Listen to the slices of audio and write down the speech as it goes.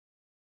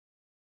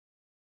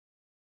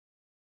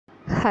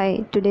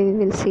Hi, today we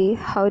will see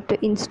how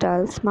to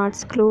install Smart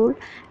School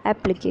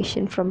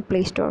application from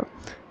Play Store.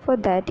 For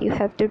that you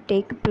have to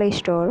take Play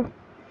Store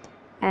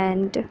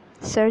and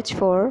search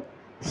for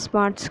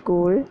Smart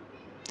School.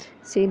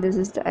 See, this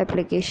is the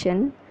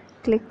application.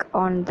 Click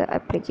on the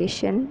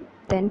application,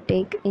 then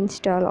take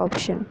install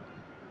option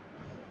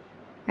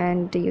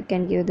and you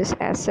can give this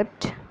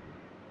accept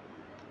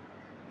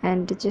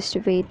and just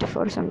wait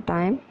for some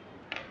time.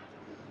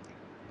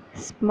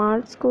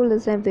 Smart School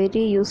is a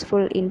very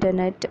useful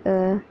internet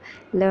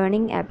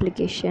learning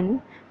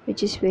application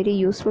which is very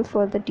useful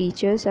for the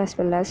teachers as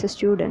well as the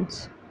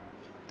students.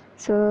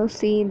 So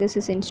see, this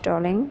is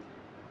installing.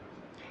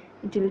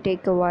 It will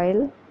take a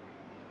while.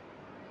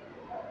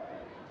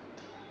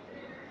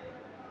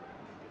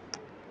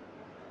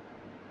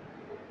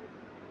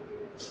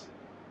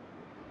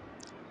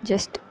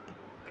 Just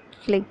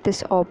click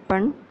this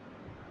open.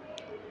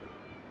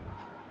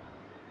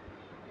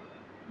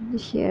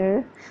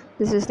 Here,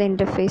 this is the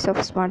interface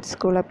of Smart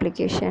School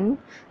application.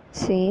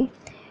 See,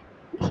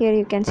 here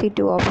you can see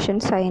two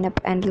options, sign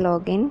up and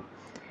login.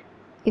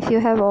 If you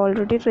have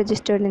already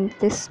registered in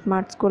this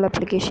Smart School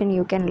application,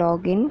 you can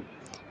log in.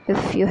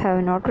 If you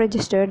have not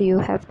registered, you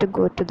have to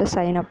go to the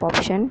sign up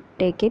option,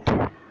 take it.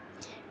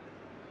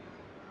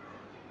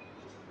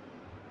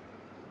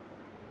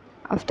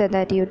 After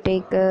that you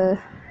take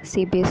a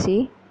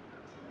CBSE.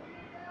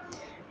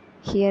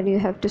 Here you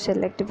have to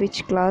select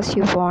which class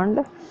you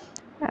want.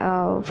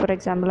 For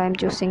example, I am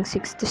choosing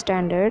 6th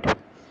standard.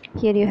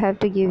 Here you have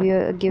to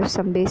give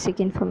some basic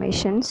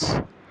informations.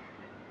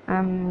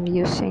 I'm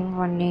using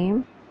one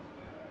name,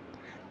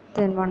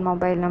 then one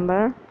mobile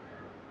number,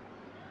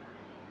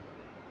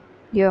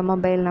 your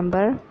mobile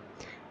number,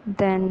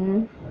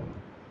 then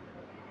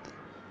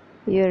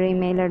your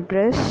email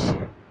address,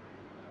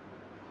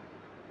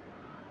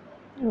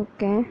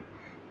 okay,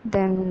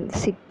 then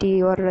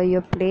city or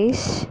your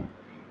place.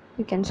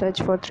 You can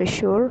search for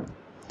Thrissur.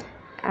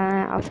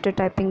 After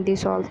typing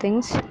these all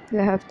things, you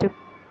have to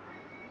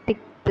tick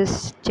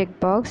this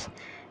checkbox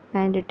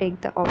and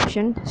take the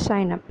option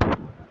sign up.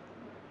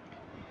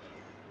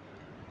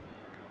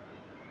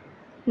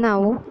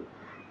 Now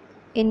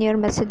in your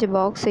message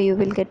box you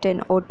will get an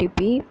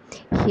OTP.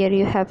 Here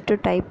you have to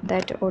type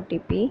that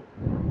OTP.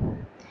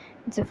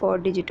 It's a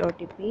 4-digit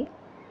OTP.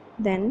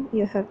 Then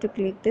you have to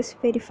click this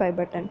verify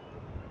button.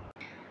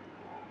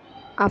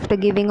 After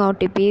giving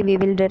OTP, we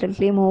will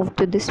directly move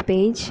to this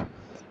page.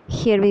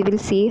 Here we will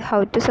see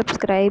how to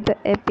subscribe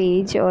a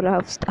page or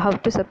how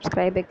to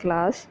subscribe a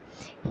class.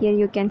 Here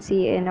you can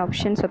see an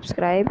option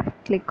subscribe.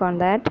 Click on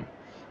that.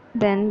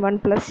 Then one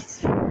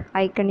plus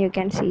icon you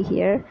can see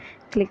here.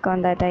 Click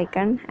on that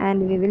icon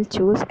and we will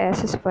choose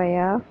access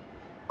via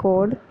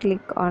code.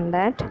 Click on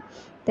that.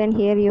 Then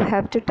here you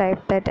have to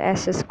type that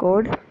access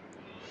code.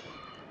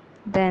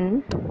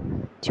 Then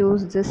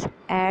choose this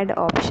add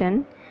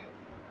option.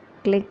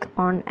 Click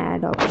on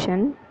add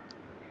option.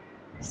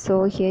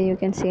 So here you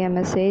can see a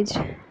message,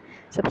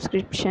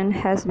 subscription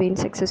has been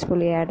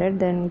successfully added.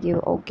 Then give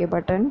OK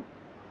button.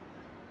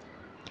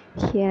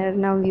 Here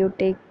now you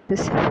take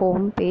this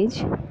home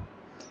page.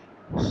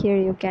 Here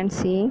you can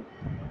see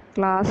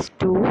class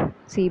 2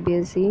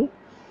 CBSE,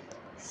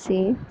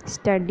 see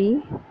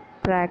study,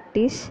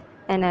 practice,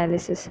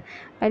 analysis.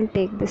 I'll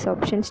take this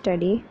option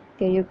study.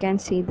 Here you can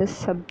see the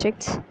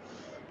subjects.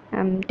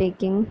 I'm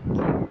taking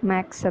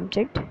max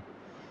subject.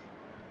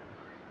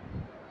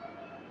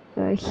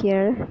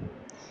 Here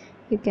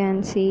you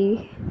can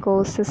see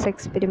courses,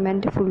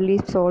 experiment, fully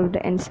solved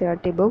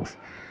NCERT books.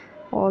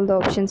 All the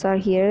options are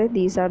here.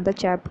 These are the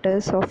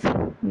chapters of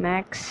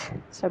max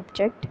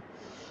subject.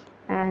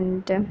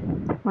 And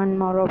one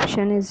more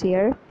option is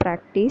here,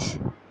 practice.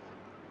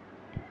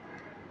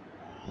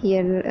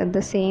 Here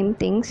the same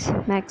things,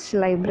 max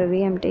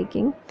library I'm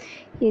taking.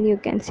 Here you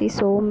can see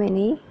so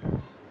many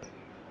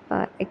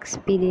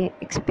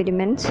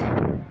experiments.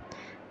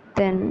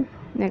 Then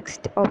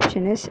next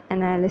option is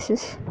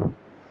analysis.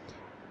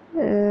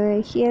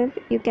 Here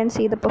you can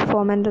see the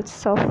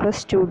performance of a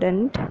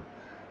student.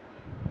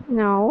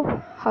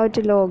 Now how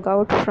to log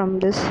out from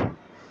this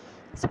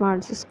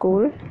Smart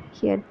School.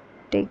 Here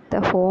take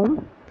the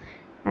home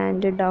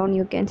and down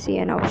you can see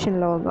an option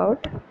log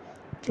out.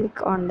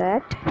 Click on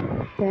that.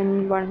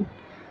 Then one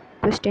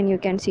question you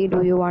can see,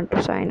 do you want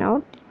to sign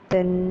out?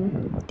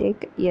 Then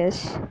take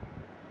yes.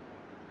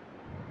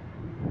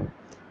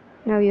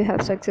 Now you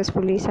have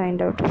successfully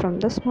signed out from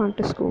the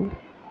Smart School.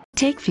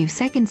 Take few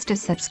seconds to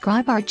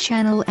subscribe our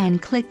channel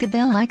and click the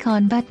bell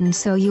icon button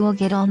so you will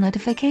get all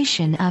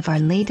notification of our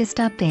latest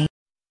update.